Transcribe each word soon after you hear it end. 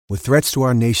With threats to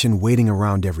our nation waiting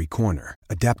around every corner,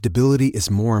 adaptability is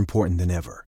more important than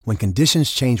ever. When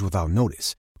conditions change without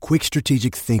notice, quick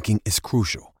strategic thinking is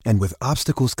crucial. And with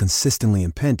obstacles consistently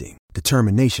impending,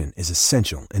 determination is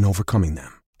essential in overcoming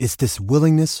them. It's this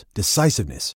willingness,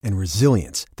 decisiveness, and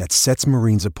resilience that sets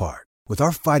Marines apart. With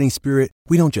our fighting spirit,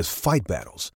 we don't just fight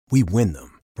battles, we win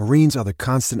them. Marines are the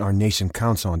constant our nation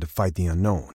counts on to fight the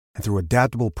unknown. And through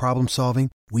adaptable problem solving,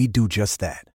 we do just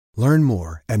that. Learn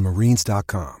more at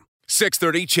marines.com.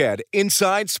 630 CHED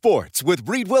Inside Sports with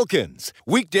Reed Wilkins.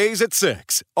 Weekdays at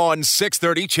 6 on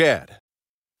 630 CHED.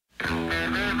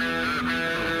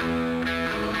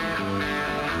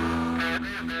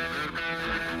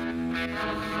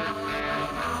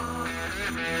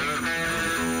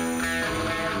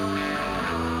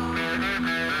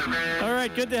 All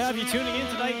right, good to have you tuning in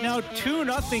tonight. Now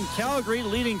 2-0 Calgary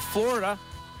leading Florida.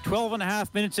 12 and a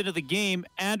half minutes into the game,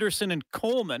 Anderson and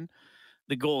Coleman,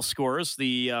 the goal scorers.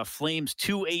 The Flames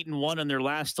 2-8-1 in their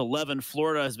last 11.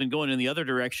 Florida has been going in the other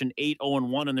direction,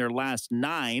 8-0-1 in their last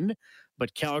 9.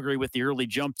 But Calgary with the early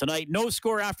jump tonight. No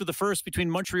score after the first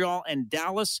between Montreal and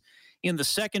Dallas. In the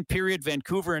second period,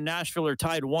 Vancouver and Nashville are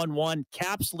tied 1-1.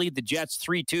 Caps lead the Jets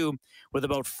 3-2 with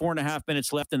about 4.5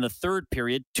 minutes left in the third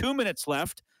period. 2 minutes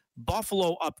left.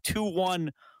 Buffalo up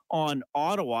 2-1 on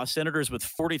Ottawa. Senators with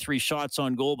 43 shots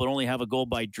on goal, but only have a goal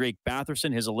by Drake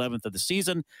Batherson, his 11th of the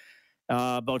season.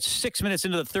 About 6 minutes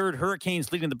into the third,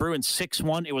 Hurricanes leading the Bruins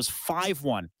 6-1. It was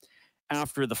 5-1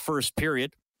 after the first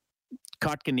period.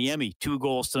 Kotkaniemi, 2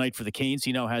 goals tonight for the Canes.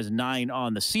 He now has 9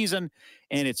 on the season.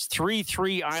 And it's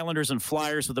 3-3 Islanders and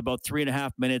Flyers with about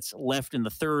 3.5 minutes left in the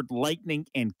third. Lightning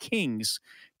and Kings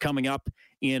coming up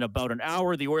in about an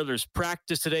hour. The Oilers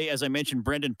practice today. As I mentioned,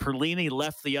 Brendan Perlini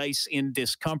left the ice in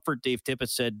discomfort. Dave Tippett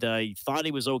said he thought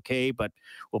he was okay, but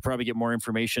we'll probably get more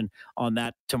information on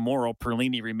that tomorrow.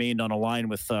 Perlini remained on a line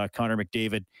with Connor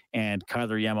McDavid and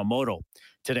Kyler Yamamoto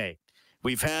today.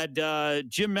 We've had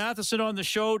Jim Matheson on the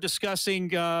show discussing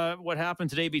what happened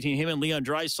today between him and Leon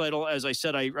Draisaitl. As I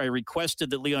said, I requested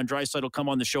that Leon Draisaitl come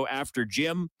on the show after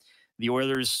Jim. The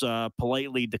Oilers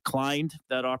politely declined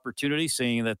that opportunity,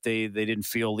 saying that they didn't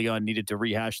feel Leon needed to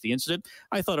rehash the incident.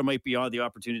 I thought it might be the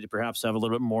opportunity to perhaps have a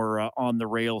little bit more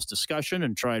on-the-rails discussion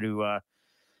and try to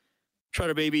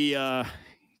maybe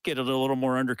get it a little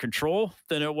more under control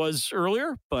than it was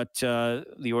earlier. But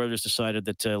the Oilers decided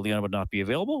that Leon would not be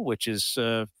available, which is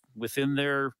within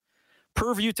their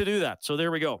purview to do that. So there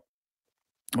we go.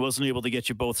 I wasn't able to get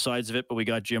you both sides of it, but we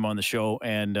got Jim on the show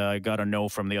and got a no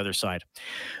from the other side.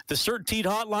 The Certainteed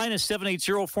hotline is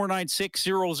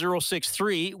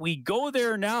 780-496-0063. We go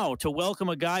there now to welcome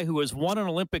a guy who has won an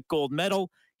Olympic gold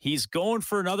medal. He's going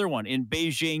for another one in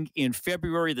Beijing in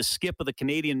February, the skip of the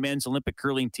Canadian men's Olympic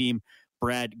curling team,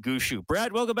 Brad Gushue.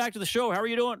 Brad, welcome back to the show. How are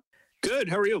you doing? Good.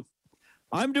 How are you?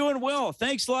 I'm doing well.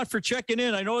 Thanks a lot for checking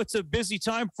in. I know it's a busy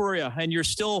time for you, and you're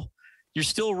still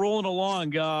rolling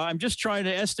along. I'm just trying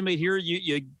to estimate here.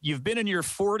 You've been in your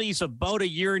 40s about a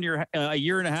year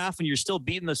and a half, and you're still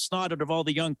beating the snot out of all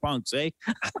the young punks, eh?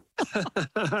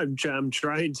 I'm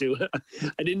trying to.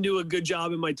 I didn't do a good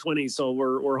job in my 20s, so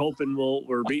we're hoping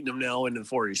we're beating them now in the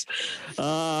 40s.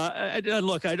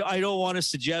 Look, I don't want to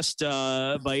suggest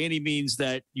by any means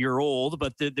that you're old,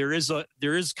 but there is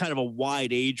kind of a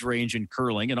wide age range in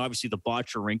curling, and obviously the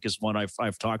bocce rink is one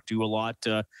I've talked to a lot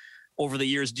over the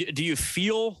years. Do you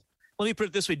feel, let me put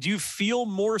it this way, do you feel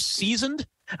more seasoned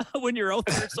when you're out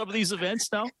there at some of these events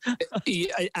now?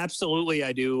 Yeah, absolutely,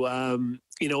 I do.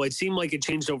 It seemed like it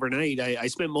changed overnight. I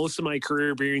spent most of my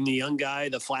career being the young guy,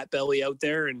 the flat belly out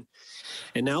there. And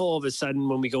now all of a sudden,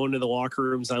 when we go into the locker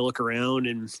rooms, I look around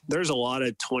and there's a lot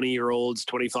of 20-year-olds,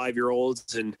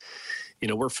 25-year-olds. And,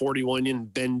 we're 41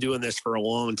 and been doing this for a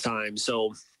long time.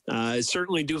 So I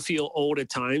certainly do feel old at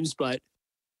times, but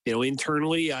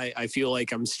internally, I feel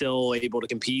like I'm still able to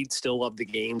compete, still love the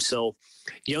game. So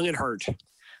young at heart.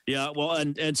 Yeah, well,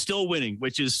 and still winning,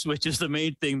 which is the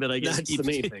main thing that I guess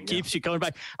keeps you coming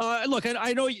back. Look,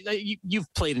 I know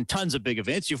you've played in tons of big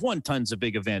events. You've won tons of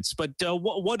big events. But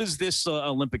what does this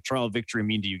Olympic trial victory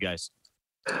mean to you guys?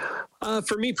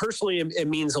 For me personally, it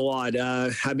means a lot.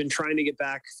 I've been trying to get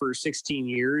back for 16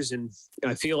 years, and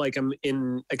I feel like I'm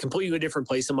in a completely different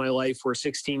place in my life where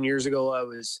 16 years ago I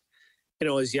was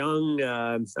young.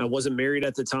 I wasn't married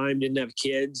at the time, didn't have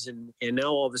kids. And now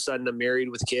all of a sudden I'm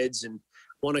married with kids and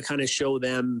want to kind of show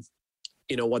them,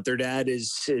 what their dad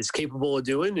is capable of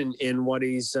doing and what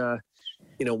he's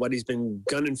been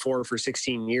gunning for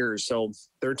 16 years. So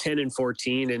they're 10 and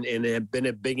 14 and have been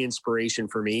a big inspiration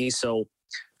for me. So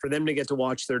for them to get to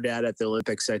watch their dad at the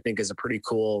Olympics, I think is a pretty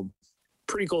cool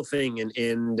thing.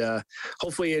 And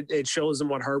hopefully it shows them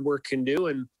what hard work can do.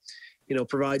 And,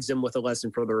 provides them with a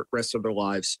lesson for the rest of their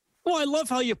lives. Well, I love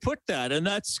how you put that, and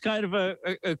that's kind of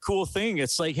a cool thing.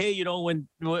 It's like, hey,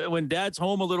 when Dad's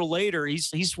home a little later,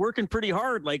 he's working pretty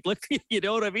hard. Like, look, you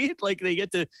know what I mean? Like they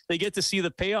get to see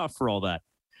the payoff for all that.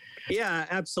 Yeah,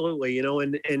 absolutely.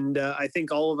 And I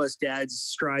think all of us dads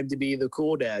strive to be the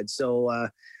cool dad. So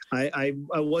I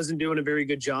wasn't doing a very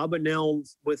good job, but now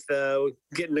with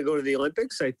getting to go to the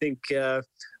Olympics, I think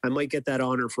I might get that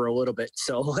honor for a little bit.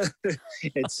 So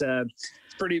it's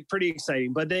pretty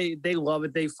exciting. But they love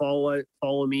it. They follow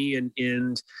me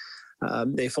and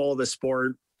they follow the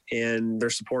sport, and their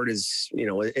support is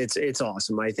it's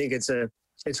awesome. I think it's going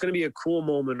to be a cool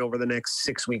moment over the next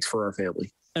 6 weeks for our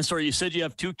family. And sorry, you said you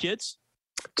have 2 kids?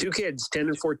 2 kids, 10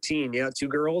 and 14. Yeah, 2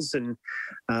 girls. And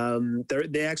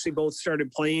they actually both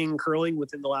started playing curling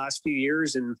within the last few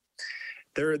years, and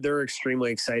they're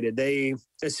extremely excited.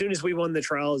 As soon as we won the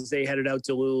trials, they headed out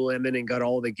to Lululemon and got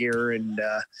all the gear. And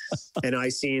and I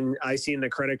seen the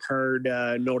credit card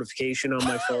notification on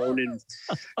my phone, and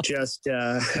just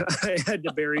I had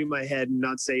to bury my head and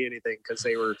not say anything because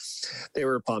they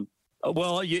were pumped.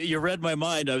 Well, you read my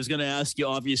mind. I was going to ask you,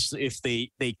 obviously, if they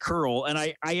curl. And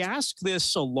I ask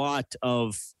this a lot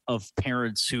of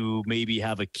parents who maybe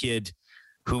have a kid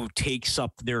who takes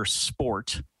up their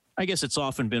sport. I guess it's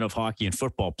often been of hockey and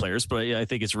football players, but I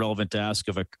think it's relevant to ask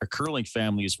of a curling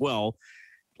family as well.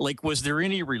 Like, was there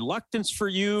any reluctance for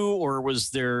you, or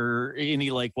was there any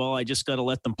well, I just got to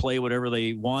let them play whatever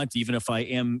they want, even if I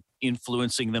am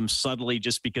influencing them subtly,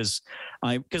 just because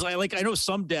I know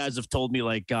some dads have told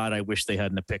me God, I wish they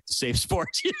hadn't have picked the safe sport.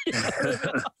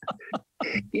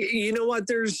 You know what?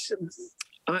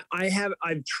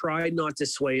 I've tried not to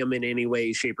sway them in any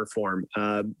way, shape, or form.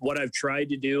 What I've tried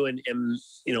to do, and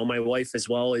my wife as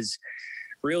well, is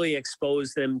really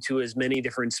expose them to as many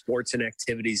different sports and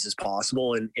activities as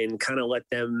possible, and kind of let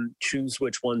them choose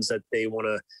which ones that they want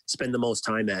to spend the most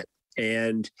time at.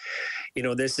 And,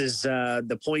 this is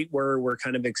the point where we're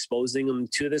kind of exposing them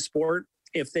to the sport.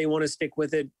 If they want to stick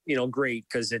with it, great,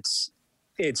 because it's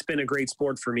been a great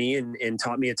sport for me and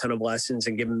taught me a ton of lessons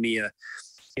and given me a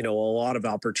lot of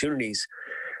opportunities.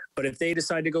 But if they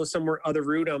decide to go somewhere other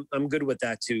route, I'm good with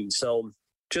that too. So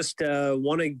just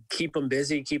want to keep them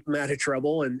busy, keep them out of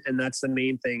trouble. And that's the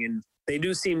main thing. And they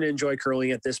do seem to enjoy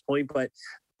curling at this point, but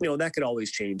that could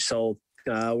always change. So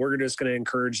we're just going to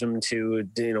encourage them to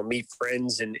meet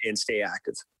friends and stay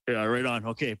active. Yeah, right on.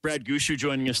 Okay. Brad Gushue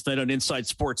joining us tonight on Inside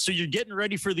Sports. So you're getting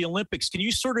ready for the Olympics. Can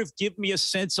you sort of give me a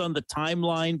sense on the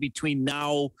timeline between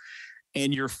now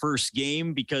and your first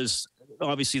game? Because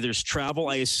obviously there's travel.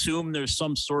 I assume there's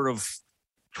some sort of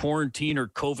quarantine or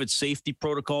COVID safety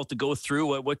protocol to go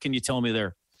through. What can you tell me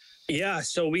there? Yeah,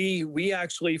 so we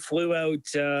actually flew out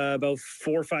about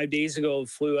 4 or 5 days ago,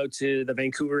 flew out to the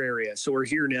Vancouver area. So we're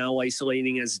here now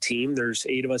isolating as a team. There's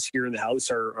 8 of us here in the house,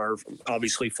 are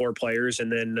obviously 4 players, and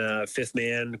then 5th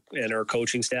man and our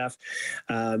coaching staff.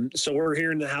 So we're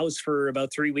here in the house for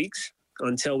about 3 weeks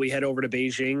until we head over to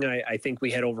Beijing. I think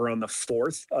we head over on the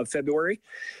 4th of February.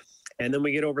 And then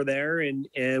we get over there and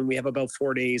we have about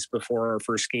 4 days before our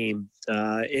first game.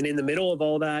 And in the middle of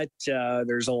all that,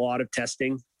 there's a lot of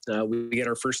testing. We get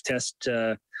our first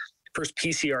PCR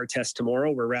test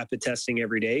tomorrow. We're rapid testing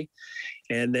every day.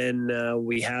 And then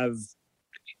we have,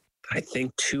 I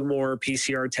think, 2 more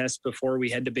PCR tests before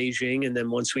we head to Beijing. And then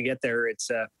once we get there,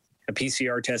 it's a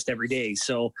PCR test every day.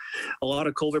 So a lot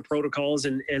of COVID protocols.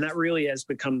 And that really has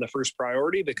become the first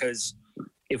priority, because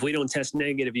if we don't test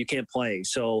negative, you can't play.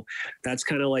 So that's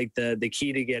kind of like the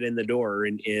key to get in the door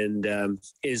and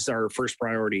is our first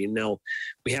priority. And now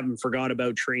we haven't forgot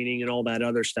about training and all that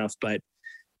other stuff, but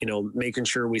making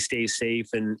sure we stay safe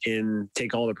and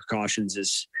take all the precautions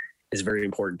is very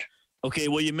important. Okay,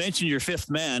 well, you mentioned your 5th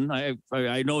man.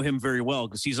 I know him very well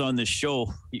because he's on this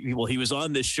show. He was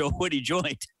on this show when he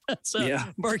joined. That's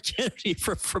Mark Kennedy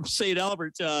from St.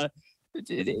 Albert.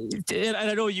 And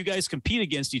I know you guys compete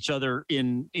against each other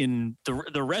in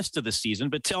the rest of the season,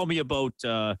 but tell me about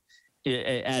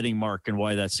adding Mark and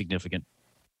why that's significant.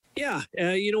 Yeah,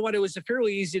 you know what? It was a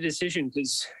fairly easy decision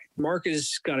because Mark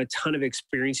has got a ton of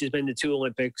experience. He's been to 2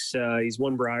 Olympics. He's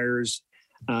won Briars.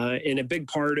 And a big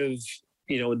part of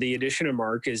the addition of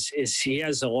Mark is he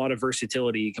has a lot of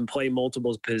versatility. He can play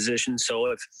multiple positions.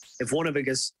 So if one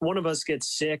of us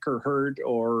gets sick or hurt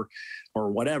or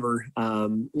whatever,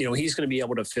 he's going to be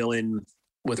able to fill in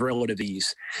with relative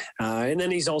ease. And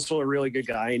then he's also a really good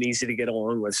guy and easy to get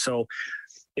along with. So,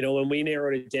 when we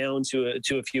narrowed it down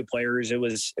to a few players, it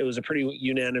was a pretty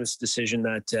unanimous decision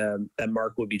that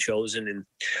Mark would be chosen. And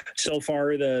so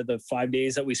far, the 5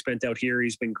 days that we spent out here,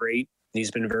 he's been great.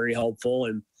 He's been very helpful.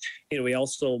 And, we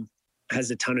also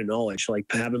has a ton of knowledge. Like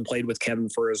having played with Kevin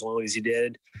for as long as he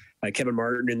did, Kevin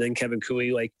Martin and then Kevin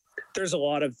Cooey, like there's a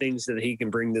lot of things that he can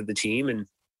bring to the team, and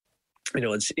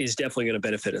it's definitely going to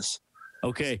benefit us.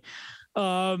 Okay.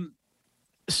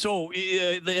 So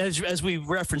as we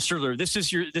referenced earlier, this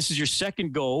is your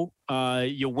second go.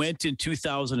 You went in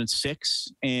 2006,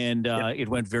 and it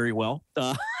went very well.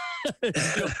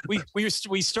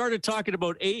 We started talking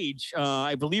about age.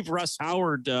 I believe Russ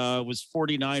Howard was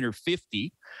 49 or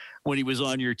 50 when he was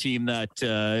on your team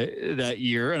that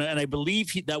year, and I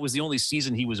believe that was the only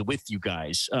season he was with you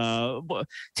guys.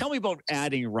 Tell me about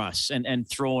adding Russ and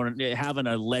having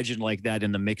a legend like that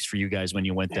in the mix for you guys when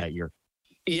you went that year.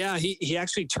 Yeah, he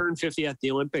actually turned 50 at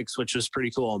the Olympics, which was pretty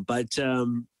cool. But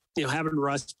having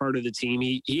Russ part of the team,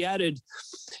 he added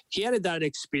that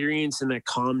experience and that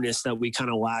calmness that we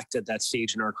kind of lacked at that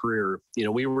stage in our career.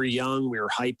 We were young, we were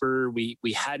hyper, we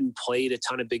hadn't played a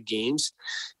ton of big games,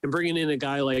 and bringing in a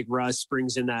guy like Russ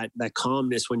brings in that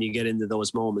calmness when you get into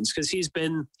those moments, because he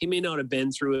may not have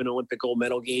been through an Olympic gold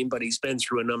medal game, but he's been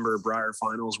through a number of Brier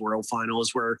finals, world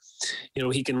finals, where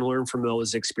he can learn from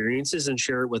those experiences and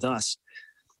share it with us.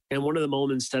 And one of the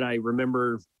moments that I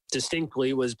remember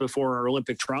distinctly was before our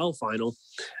Olympic trial final.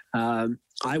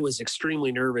 I was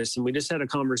extremely nervous, and we just had a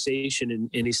conversation,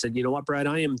 and he said, "You know what, Brad,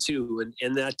 I am too."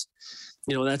 And that,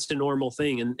 that's the normal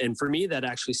thing. And for me, that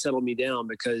actually settled me down,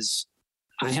 because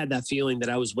I had that feeling that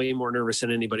I was way more nervous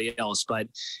than anybody else. But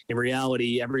in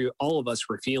reality, all of us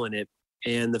were feeling it.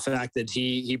 And the fact that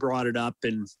he brought it up,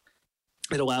 and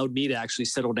it allowed me to actually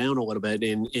settle down a little bit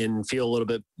and feel a little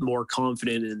bit more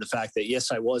confident in the fact that, yes,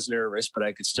 I was nervous, but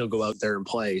I could still go out there and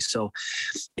play. So,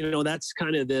 that's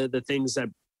kind of the things that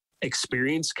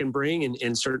experience can bring.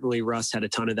 And certainly Russ had a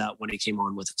ton of that when he came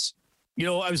on with us.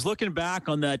 I was looking back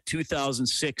on that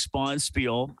 2006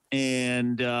 Bonspiel,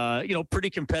 and, pretty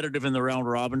competitive in the round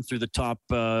robin through the top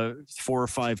 4 or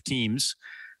 5 teams.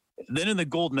 Then in the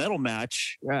gold medal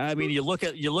match, I mean, you look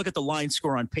at the line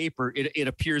score on paper, it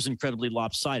appears incredibly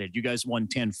lopsided. You guys won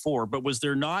 10-4, but was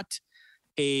there not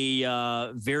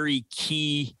a very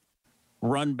key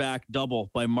run back double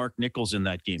by Mark Nichols in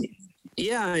that game?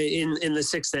 Yeah, in the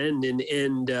sixth end,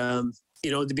 and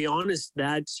to be honest,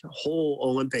 that whole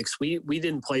Olympics, we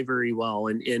didn't play very well,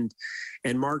 and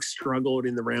Mark struggled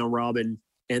in the round robin.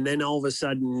 And then all of a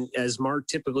sudden, as Mark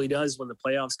typically does when the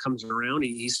playoffs comes around,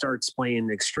 he starts playing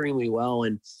extremely well.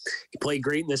 And he played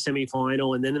great in the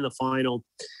semifinal. And then in the final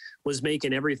was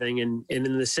making everything. And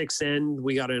in the sixth end,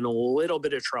 we got in a little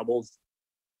bit of trouble.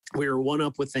 We were one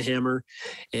up with the hammer.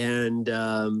 And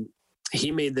he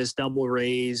made this double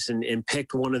raise and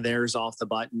picked one of theirs off the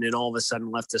button. And all of a sudden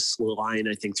left us line,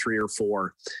 I think 3 or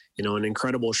 4, an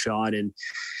incredible shot. And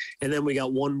then we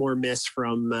got one more miss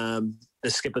from the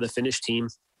skip of the Finnish team,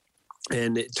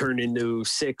 and it turned into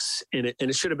 6, and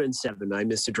it should have been 7. I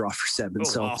missed a draw for 7. Oh,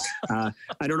 so wow.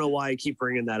 I don't know why I keep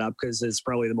bringing that up, because it's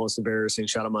probably the most embarrassing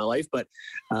shot of my life. But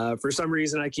for some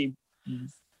reason, I keep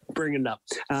bringing it up.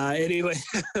 Anyway,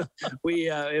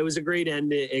 it was a great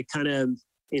end. It kind of,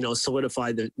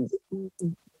 solidified the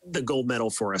gold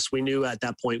medal for us. We knew at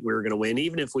that point we were going to win.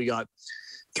 Even if we got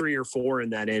 3 or 4 in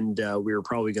that end, we were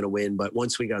probably going to win. But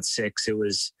once we got 6, it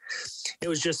was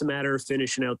just a matter of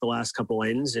finishing out the last couple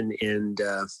ends and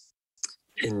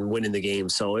winning the game.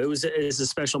 So it's a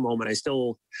special moment. I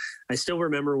still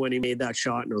remember when he made that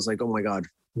shot, and I was like, oh my God,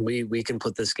 we can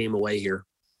put this game away here.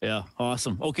 Yeah.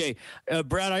 Awesome. Okay.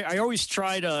 Brad, I always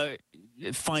try to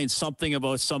find something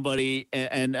about somebody,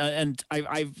 and it's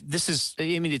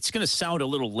going to sound a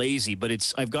little lazy,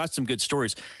 but I've got some good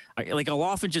stories. I'll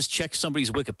often just check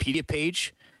somebody's Wikipedia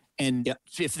page, and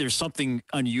if there's something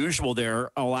unusual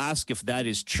there, I'll ask if that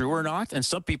is true or not. And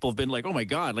some people have been like, oh my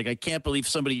God, I can't believe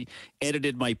somebody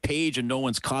edited my page and no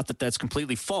one's caught that that's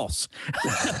completely false.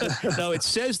 Now, it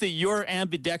says that you're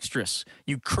ambidextrous.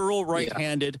 You curl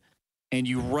right-handed and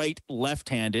you write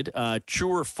left-handed. True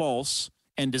or false?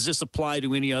 And does this apply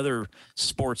to any other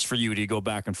sports for you? Do you go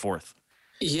back and forth?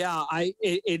 Yeah,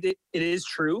 it is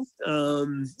true.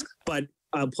 But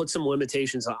I'll put some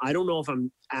limitations on. I don't know if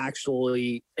I'm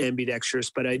actually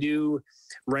ambidextrous, but I do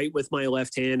write with my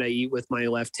left hand. I eat with my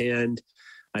left hand.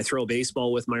 I throw a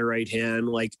baseball with my right hand.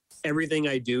 Like, everything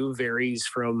I do varies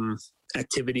from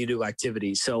activity to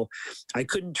activity. So I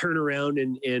couldn't turn around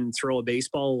and throw a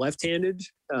baseball left-handed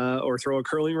or throw a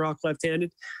curling rock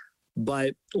left-handed.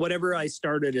 But whatever I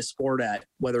started a sport at,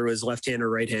 whether it was left hand or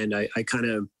right hand, I kind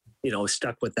of,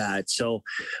 stuck with that. So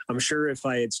I'm sure if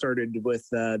I had started with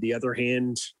the other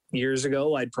hand years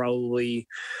ago, I'd probably,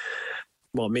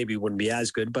 maybe wouldn't be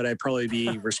as good, but I'd probably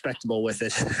be respectable with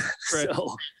it. Right.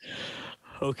 So.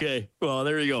 Okay. Well,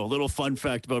 there you go. A little fun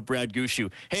fact about Brad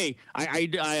Gushue. Hey,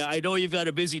 I know you've got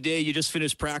a busy day. You just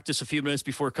finished practice a few minutes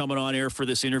before coming on air for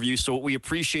this interview, so we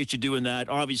appreciate you doing that.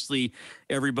 Obviously,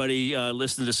 everybody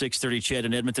listening to 630 Ched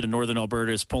in Edmonton and Northern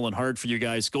Alberta is pulling hard for you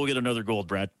guys. Go get another gold,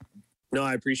 Brad. No,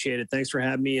 I appreciate it. Thanks for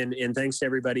having me, and thanks to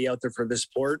everybody out there for the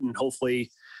support, and hopefully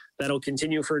that'll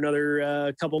continue for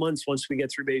another couple months once we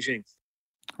get through Beijing.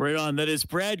 Right on. That is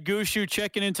Brad Gushue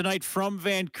checking in tonight from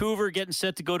Vancouver, getting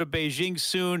set to go to Beijing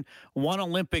soon. Won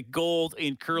Olympic gold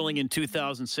in curling in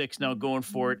 2006, now going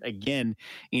for it again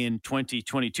in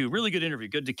 2022. Really good interview.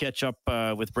 Good to catch up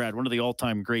with Brad, one of the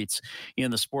all-time greats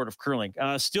in the sport of curling.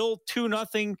 Still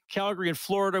 2-0 Calgary and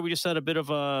Florida. We just had a bit of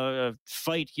a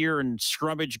fight here and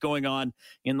scrummage going on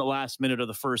in the last minute of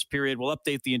the first period. We'll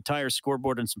update the entire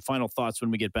scoreboard and some final thoughts when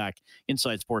we get back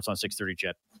inside Sports on 630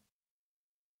 Ched.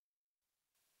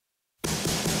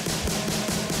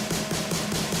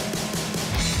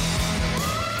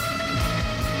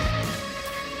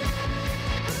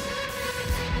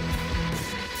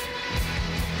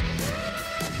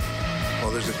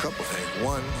 Well, there's a couple things.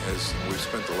 One is we've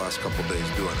spent the last couple days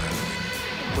doing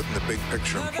that. Putting the big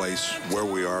picture in place, where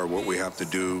we are, what we have to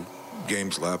do,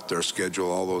 games left, our schedule,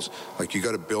 all those. Like you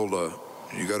got to build a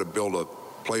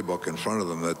playbook in front of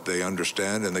them that they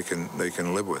understand and they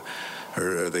can live with,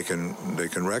 or they can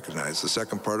recognize. The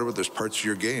second part of it, there's parts of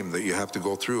your game that you have to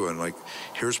go through, and like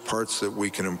here's parts that we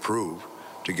can improve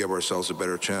to give ourselves a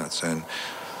better chance. And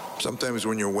sometimes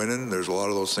when you're winning, there's a lot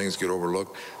of those things get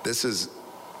overlooked. This is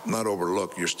not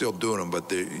overlooked. You're still doing them,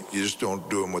 but you just don't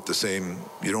do them with the same,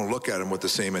 you don't look at them with the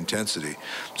same intensity.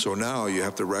 So now you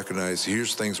have to recognize,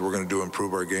 here's things we're going to do to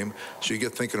improve our game. So you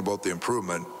get thinking about the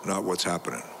improvement, not what's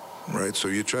happening, right? So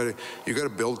you got to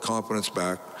build confidence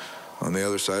back. On the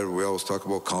other side, we always talk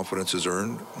about confidence is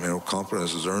earned. You know,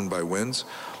 confidence is earned by wins.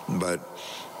 But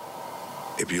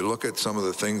if you look at some of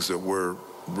the things that we're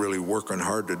really working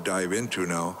hard to dive into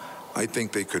now, I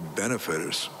think they could benefit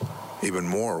us even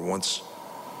more once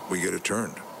we get it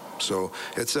turned. So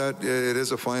it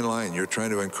is a fine line. You're trying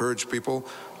to encourage people,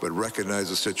 but recognize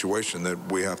the situation that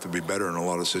we have to be better in a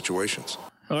lot of situations.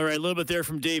 All right, a little bit there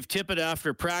from Dave Tippett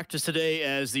after practice today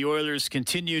as the Oilers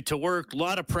continue to work. A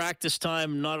lot of practice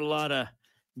time, not a lot of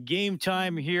game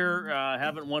time here.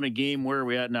 Haven't won a game. Where are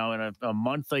we at now? In a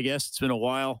month, I guess. It's been a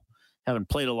while. Haven't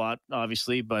played a lot,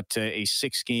 obviously, but a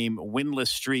 6-game winless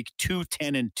streak,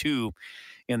 2-10-2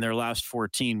 in their last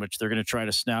 14, which they're going to try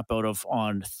to snap out of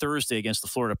on Thursday against the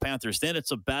Florida Panthers. Then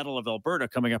it's a Battle of Alberta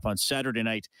coming up on Saturday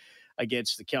night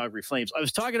against the Calgary Flames. I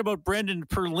was talking about Brendan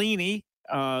Perlini,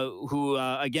 who,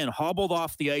 again, hobbled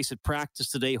off the ice at practice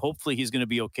today. Hopefully he's going to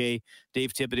be okay.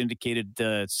 Dave Tippett indicated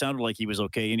it sounded like he was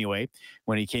okay anyway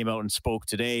when he came out and spoke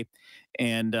today.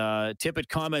 And Tippett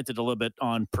commented a little bit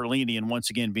on Perlini and once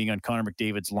again being on Connor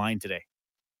McDavid's line today.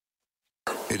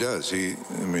 He does.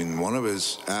 One of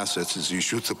his assets is he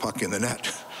shoots the puck in the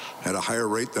net at a higher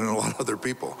rate than a lot of other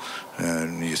people.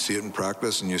 And you see it in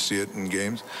practice and you see it in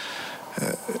games.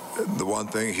 The one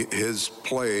thing, his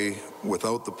play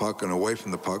without the puck and away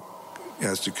from the puck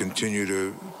has to continue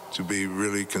to be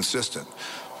really consistent.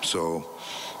 So,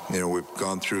 we've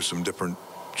gone through some different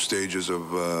stages of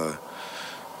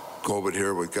COVID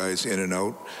here with guys in and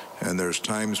out. And there's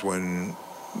times when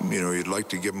you'd like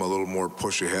to give him a little more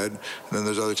push ahead. And then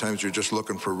there's other times you're just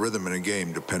looking for rhythm in a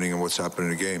game, depending on what's happening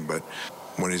in a game. But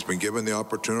when he's been given the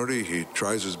opportunity, he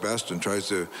tries his best and tries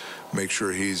to make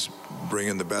sure he's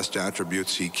bringing the best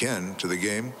attributes he can to the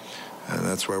game. And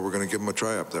that's why we're going to give him a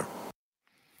try up there.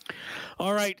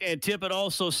 All right, and Tippett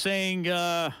also saying,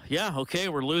 okay,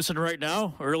 we're losing right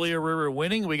now. Earlier we were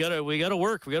winning. We gotta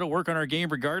work. We gotta work on our game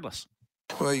regardless.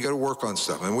 Well, you got to work on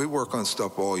stuff, and we work on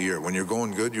stuff all year. When you're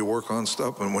going good, you work on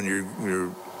stuff, and when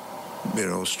you're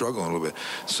struggling a little bit.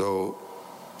 So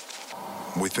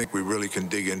we think we really can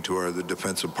dig into the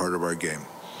defensive part of our game.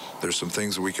 There's some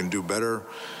things that we can do better.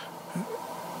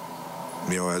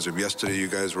 As of yesterday, you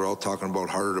guys were all talking about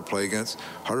harder to play against.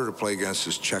 Harder to play against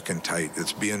is checking tight.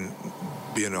 It's being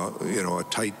a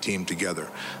tight team together.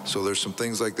 So there's some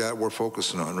things like that we're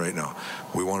focusing on right now.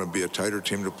 We want to be a tighter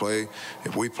team to play.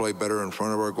 If we play better in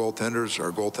front of our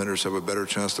goaltenders have a better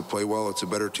chance to play well. It's a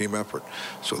better team effort.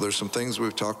 So there's some things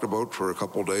we've talked about for a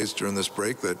couple of days during this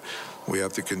break that we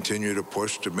have to continue to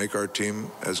push to make our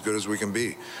team as good as we can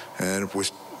be. And if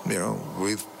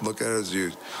we look at it as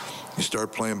you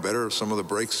start playing better, some of the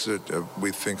breaks that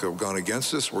we think have gone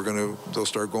against us, they'll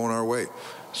start going our way.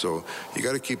 So you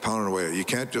got to keep pounding away. You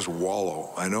can't just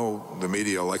wallow. I know the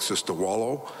media likes us to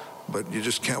wallow, but you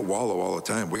just can't wallow all the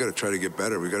time. We got to try to get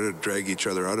better. We got to drag each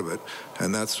other out of it.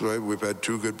 And that's why we've had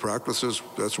 2 good practices.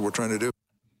 That's what we're trying to do.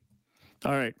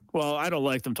 All right. Well, I don't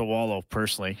like them to wallow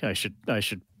personally. I should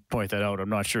point that out. I'm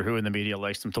not sure who in the media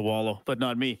likes them to wallow, but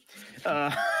not me.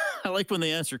 I like when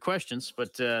they answer questions,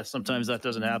 but sometimes that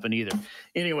doesn't happen either.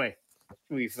 Anyway,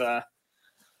 we've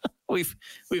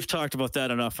talked about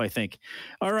that enough, I think.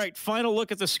 All right, final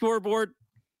look at the scoreboard.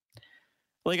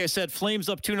 Like I said, Flames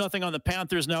up 2-0 on the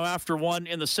Panthers now after one.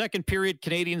 In the second period,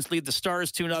 Canadians lead the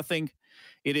Stars 2-0.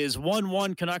 It is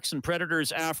 1-1 Canucks and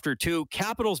Predators after two.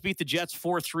 Capitals beat the Jets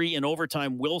 4-3 in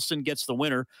overtime. Wilson gets the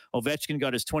winner. Ovechkin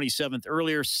got his 27th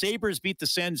earlier. Sabres beat the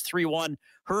Sens 3-1.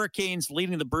 Hurricanes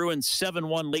leading the Bruins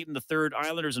 7-1 late in the third.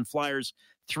 Islanders and Flyers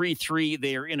 3-3.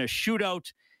 They are in a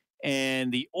shootout.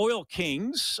 And the Oil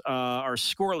Kings are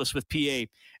scoreless with PA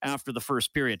after the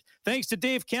first period. Thanks to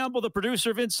Dave Campbell, the producer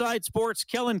of Inside Sports.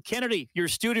 Kellen Kennedy, your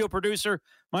studio producer.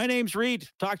 My name's Reed.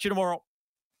 Talk to you tomorrow.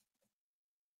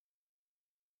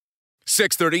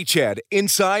 6:30 CHED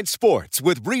Inside Sports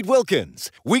with Reed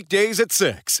Wilkins. Weekdays at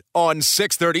 6 on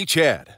 6:30 CHED.